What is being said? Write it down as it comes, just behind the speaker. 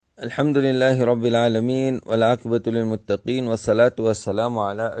الحمد لله رب العالمين والعاقبة للمتقين والصلاة والسلام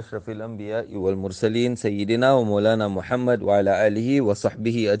على أشرف الأنبياء والمرسلين سيدنا ومولانا محمد وعلى آله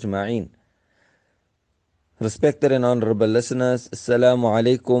وصحبه أجمعين. Respected and honorable listeners, Assalamu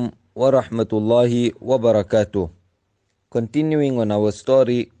alaikum wa rahmatullahi wa barakatuh. Continuing on our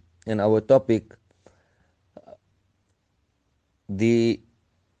story and our topic, the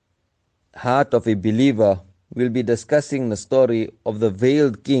heart of a believer, we'll be discussing the story of the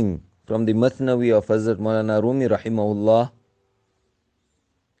veiled king from the Mathnawi of Hazrat Moulana Rumi rahimahullah,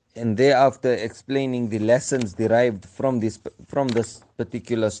 and thereafter explaining the lessons derived from this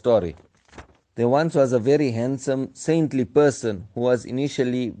particular story. There once was a very handsome, saintly person who was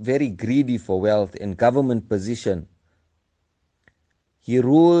initially very greedy for wealth and government position. He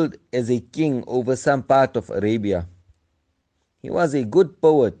ruled as a king over some part of Arabia. He was a good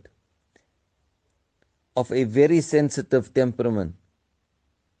poet of a very sensitive temperament,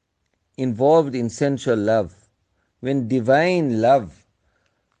 involved in sensual love. When divine love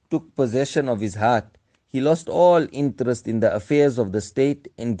took possession of his heart, he lost all interest in the affairs of the state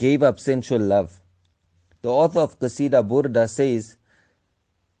and gave up sensual love. The author of Qasida Burda says,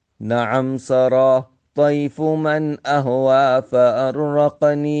 "Na'am sara طيف من أهوى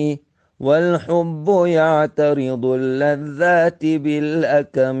فأرقني والحب يعترض اللذات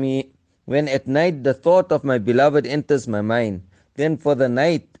بالأكم." When at night the thought of my beloved enters my mind, then for the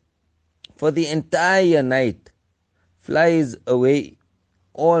entire night, flies away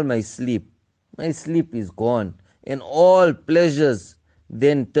all my sleep. My sleep is gone, and all pleasures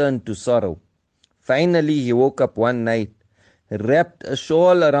then turn to sorrow. Finally, he woke up one night, wrapped a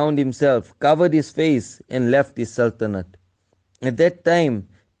shawl around himself, covered his face, and left his sultanate. At that time,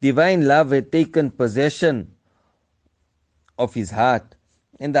 divine love had taken possession of his heart,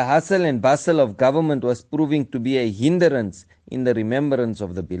 and the hustle and bustle of government was proving to be a hindrance in the remembrance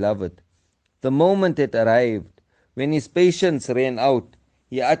of the beloved. The moment had arrived when his patience ran out.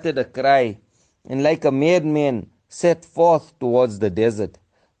 He uttered a cry, and like a madman set forth towards the desert.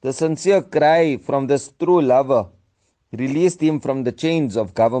 The sincere cry from this true lover released him from the chains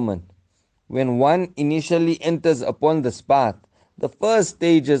of government. When one initially enters upon this path, the first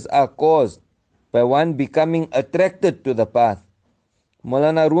stages are caused by one becoming attracted to the path.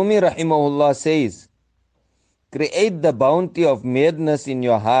 Moulana Rumi rahimahullah says, "Create the bounty of madness in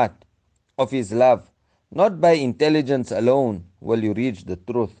your heart of his love. Not by intelligence alone will you reach the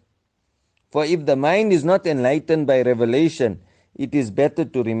truth. For if the mind is not enlightened by revelation, it is better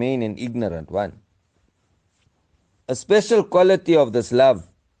to remain an ignorant one." A special quality of this love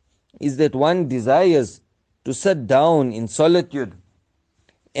is that one desires to sit down in solitude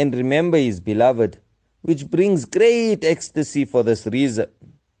and remember his beloved, which brings great ecstasy for this reason.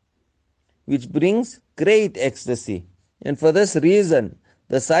 And for this reason,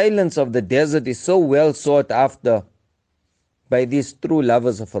 the silence of the desert is so well sought after by these true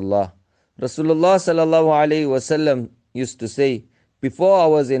lovers of Allah. Rasulullah sallallahu alaihi wasallam used to say, "Before I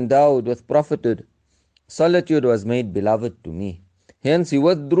was endowed with prophethood, solitude was made beloved to me." Hence he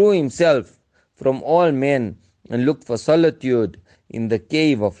withdrew himself from all men and looked for solitude in the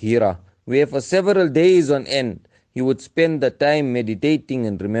cave of Hira, where for several days on end he would spend the time meditating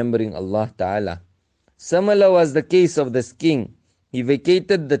and remembering Allah Ta'ala. Similar was the case of this king. He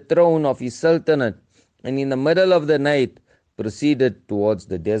vacated the throne of his sultanate and in the middle of the night proceeded towards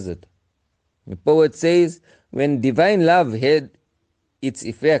the desert. The poet says, when divine love had its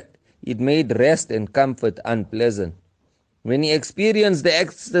effect, it made rest and comfort unpleasant. When he experienced the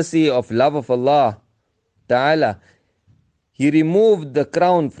ecstasy of love of Allah Ta'ala, he removed the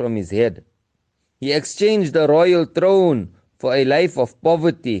crown from his head. He exchanged the royal throne for a life of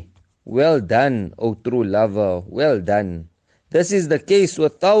poverty. Well done, O true lover, well done. This is the case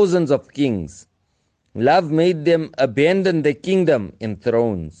with thousands of kings. Love made them abandon their kingdom and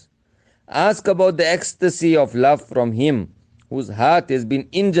thrones. Ask about the ecstasy of love from him whose heart has been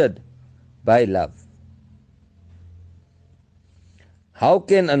injured by love. How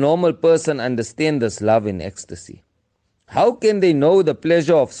can a normal person understand this love and ecstasy? How can they know the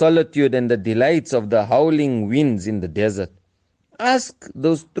pleasure of solitude and the delights of the howling winds in the desert? Ask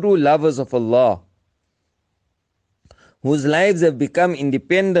those true lovers of Allah, whose lives have become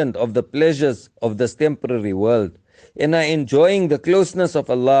independent of the pleasures of this temporary world and are enjoying the closeness of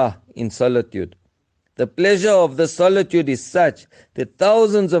Allah in solitude. The pleasure of the solitude is such that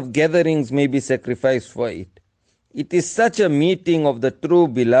thousands of gatherings may be sacrificed for it. It is such a meeting of the true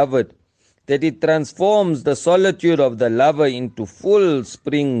beloved that it transforms the solitude of the lover into full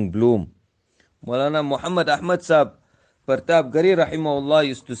spring bloom. Moulana Muhammad Ahmad Sahib Partab Gari rahimahullah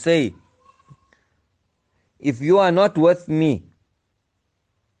used to say, "If you are not with me,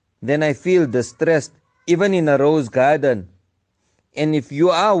 then I feel distressed, even in a rose garden. And if you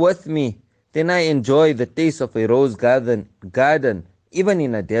are with me, then I enjoy the taste of a rose garden, even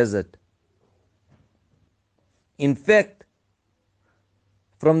in a desert. In fact,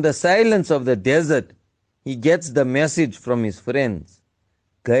 from the silence of the desert, he gets the message from his friends.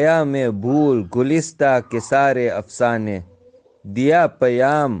 Gaya mein bhool gulista ke sare afsane, diya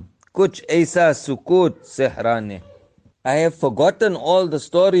payam kuch aisa sukut sehrane. I have forgotten all the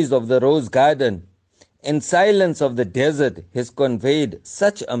stories of the rose garden, and silence of the desert has conveyed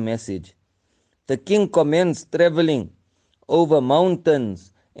such a message. The king commenced traveling over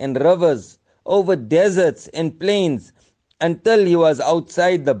mountains and rivers, over deserts and plains, until he was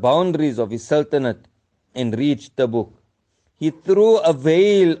outside the boundaries of his sultanate and reached Tabuk. He threw a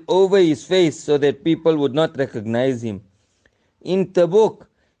veil over his face so that people would not recognize him. In Tabuk,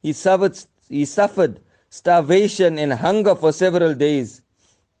 he suffered starvation and hunger for several days.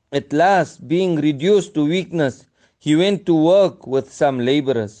 At last, being reduced to weakness, he went to work with some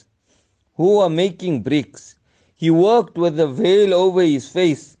laborers who were making bricks. He worked with the veil over his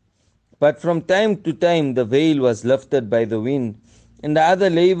face, but from time to time the veil was lifted by the wind, and the other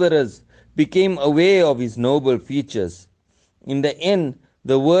laborers became aware of his noble features. In the end,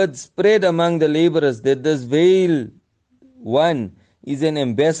 the word spread among the laborers that this veil one is an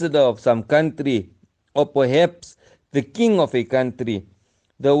ambassador of some country, or perhaps the king of a country.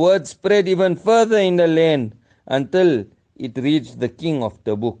 The word spread even further in the land until it reached the king of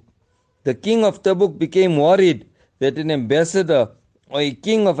Tabuk. The king of Tabuk became worried that an ambassador or a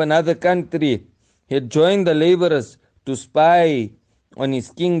king of another country had joined the laborers to spy on his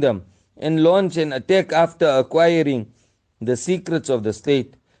kingdom and launch an attack after acquiring the secrets of the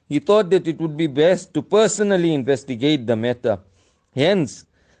state. He thought that it would be best to personally investigate the matter. Hence,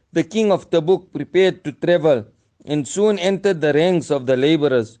 the king of Tabuk prepared to travel and soon entered the ranks of the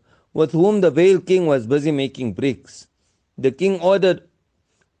laborers with whom the veiled king was busy making bricks. The king ordered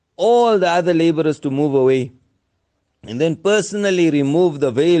all the other laborers to move away and then personally remove the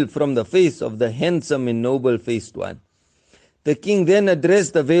veil from the face of the handsome and noble faced one. The king then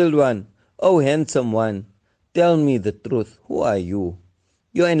addressed the veiled one, O handsome one, tell me the truth. Who are you?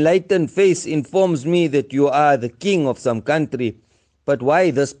 Your enlightened face informs me that you are the king of some country. But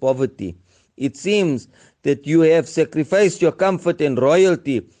why this poverty? It seems that you have sacrificed your comfort and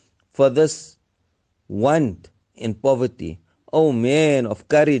royalty for this want and poverty. O man of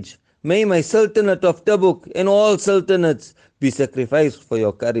courage, may my sultanate of Tabuk and all sultanates be sacrificed for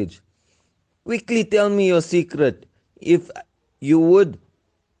your courage. Quickly tell me your secret. If you would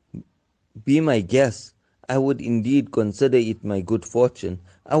be my guest, I would indeed consider it my good fortune.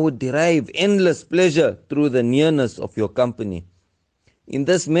 I would derive endless pleasure through the nearness of your company. In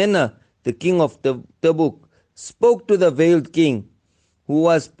this manner, the king of Tabuk spoke to the veiled king, who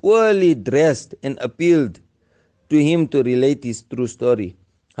was poorly dressed, and appealed to him to relate his true story.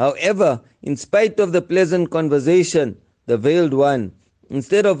 However, in spite of the pleasant conversation, the veiled one,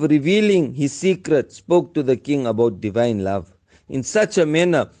 instead of revealing his secret, spoke to the king about divine love in such a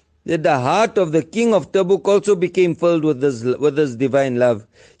manner that the heart of the king of Tabuk also became filled with this divine love.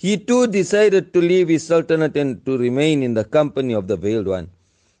 He too decided to leave his sultanate and to remain in the company of the veiled one.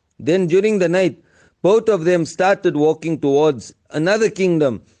 Then during the night, both of them started walking towards another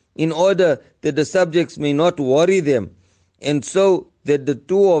kingdom in order that the subjects may not worry them, and so that the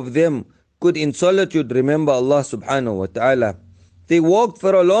two of them could in solitude remember Allah subhanahu wa ta'ala. They walked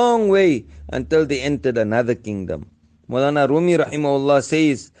for a long way until they entered another kingdom. Moulana Rumi rahimahullah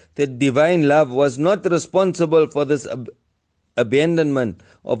says that divine love was not responsible for this abandonment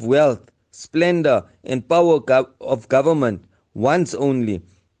of wealth, splendor, and power of government once only.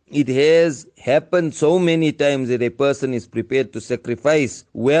 It has happened so many times that a person is prepared to sacrifice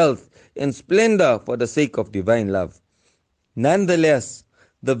wealth and splendor for the sake of divine love. Nonetheless,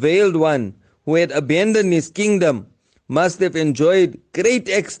 the veiled one who had abandoned his kingdom must have enjoyed great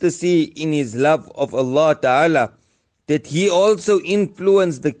ecstasy in his love of Allah Ta'ala, that he also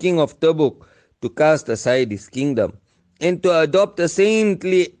influenced the king of Tabuk to cast aside his kingdom and to adopt a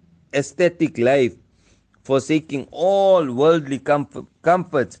saintly aesthetic life, forsaking all worldly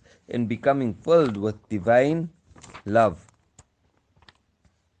comforts and becoming filled with divine love.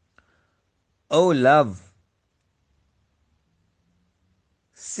 O love,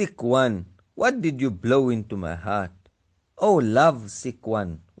 sick one, what did you blow into my heart? O love, sick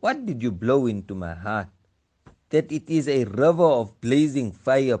one, what did you blow into my heart? That it is a river of blazing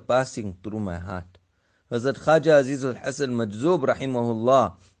fire passing through my heart. Hazrat Khaja Azizul Hasan Majzub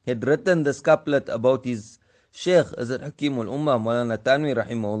rahimahullah had written this couplet about his Sheikh Hazrat Hakimul Ummah Moulana Tanwi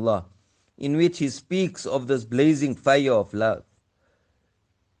rahimahullah, in which he speaks of this blazing fire of love.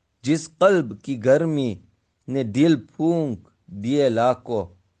 जिस कल्ब की गर्मी ने दिल फूंक दिए लाखों,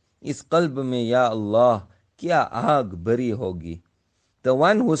 इस कल्ब में या अल्लाह क्या आग भरी होगी. The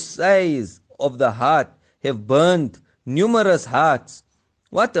one whose sighs of the heart have burnt numerous hearts,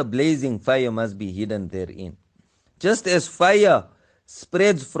 what a blazing fire must be hidden therein. Just as fire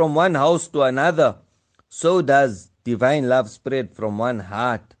spreads from one house to another, so does divine love spread from one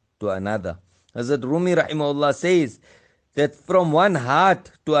heart to another. Hazrat Rumi Rahimahullah says that from one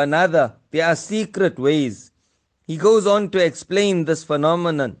heart to another there are secret ways. He goes on to explain this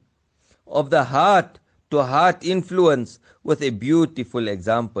phenomenon of the heart to heart influence with a beautiful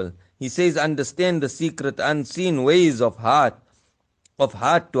example. He says, understand the secret unseen ways of heart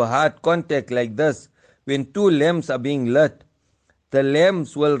to heart contact like this. When two lamps are being lit, the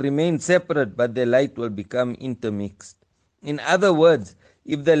lamps will remain separate, but the light will become intermixed. In other words,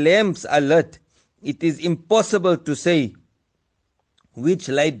 if the lamps are lit, it is impossible to say which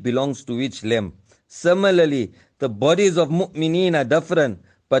light belongs to which lamp. Similarly, the bodies of mu'mineen are different,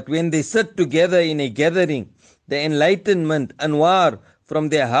 but when they sit together in a gathering, the enlightenment, anwar, from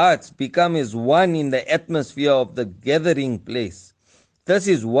their hearts become as one in the atmosphere of the gathering place. This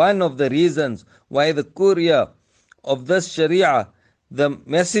is one of the reasons why the courier of this Sharia, the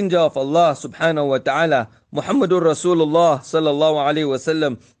Messenger of Allah subhanahu wa ta'ala, Muhammadur Rasulullah sallallahu alayhi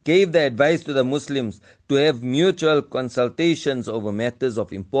wasallam, gave the advice to the Muslims to have mutual consultations over matters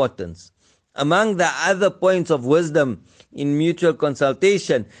of importance. Among the other points of wisdom in mutual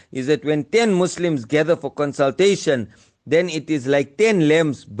consultation is that when 10 Muslims gather for consultation, then it is like 10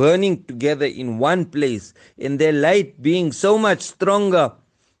 lamps burning together in one place, and their light being so much stronger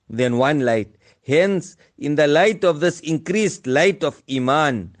than one light. Hence, in the light of this increased light of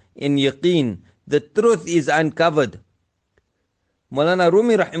Iman and Yaqeen, the truth is uncovered. Moulana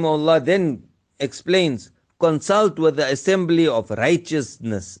Rumi Rahimahullah then explains, consult with the assembly of righteous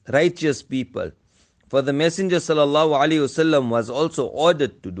people. For the Messenger sallallahu alaihi wasallam was also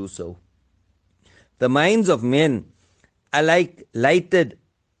ordered to do so. The minds of men are like lighted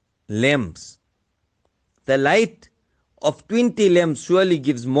lamps. The light of 20 lamps surely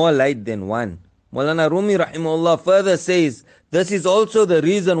gives more light than one. Moulana Rumi Rahimahullah further says, this is also the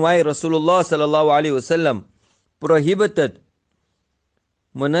reason why Rasulullah sallallahu alaihi wasallam prohibited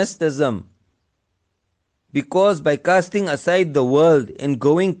monasticism, because by casting aside the world and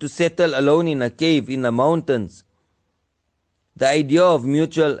going to settle alone in a cave in the mountains, the idea of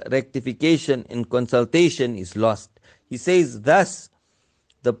mutual rectification and consultation is lost. He says, thus,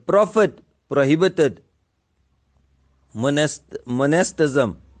 the Prophet prohibited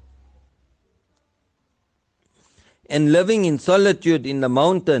monasticism and living in solitude in the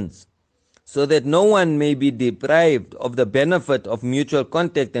mountains, so that no one may be deprived of the benefit of mutual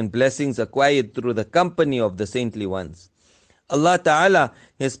contact and blessings acquired through the company of the saintly ones. Allah Ta'ala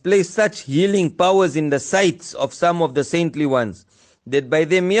has placed such healing powers in the sights of some of the saintly ones, that by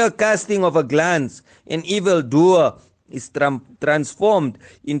the mere casting of a glance, an evil doer is transformed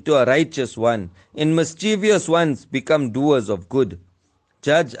into a righteous one, and mischievous ones become doers of good.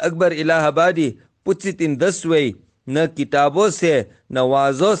 Judge Akbar Ilahabadi puts it in this way, न किताबों से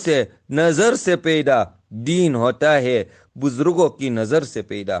नवाजों से नजर से पैदा दीन होता है बुजुर्गों की नजर से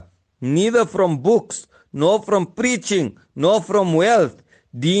पैदा. Neither from books, nor from preaching, nor from wealth,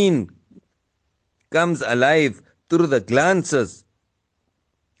 deen comes alive through the glances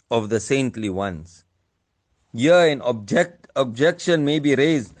of the saintly ones. Here an objection may be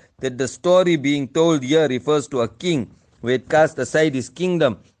raised that the story being told here refers to a king who had cast aside his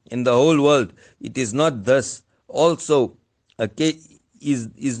kingdom in the whole world. It is not thus also a case,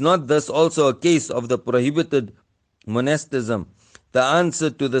 is not thus also a case of the prohibited monasticism. The answer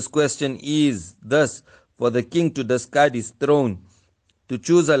to this question is thus, for the king to discard his throne, to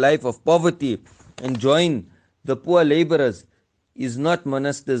choose a life of poverty and join the poor laborers is not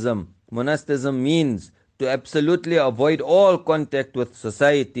monasticism. Monasticism means to absolutely avoid all contact with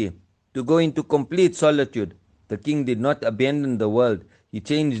society, to go into complete solitude. The king did not abandon the world. He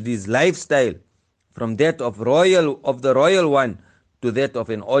changed his lifestyle from that of the royal one to that of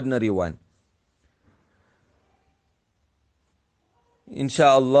an ordinary one.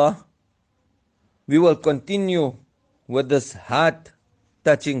 Insha'Allah, we will continue with this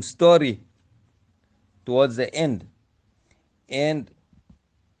heart-touching story towards the end. And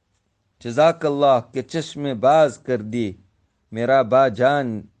Jazakallah ke chashme baaz kar di, mera ba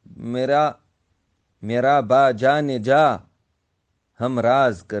jaan ja hum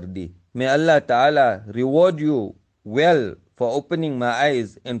raz kar di. May Allah Ta'ala reward you well for opening my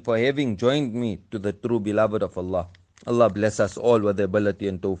eyes and for having joined me to the true beloved of Allah. Allah bless us all with the ability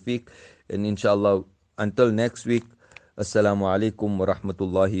and tawfiq. And inshallah, until next week, Assalamu alaikum wa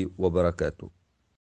rahmatullahi wa barakatuh.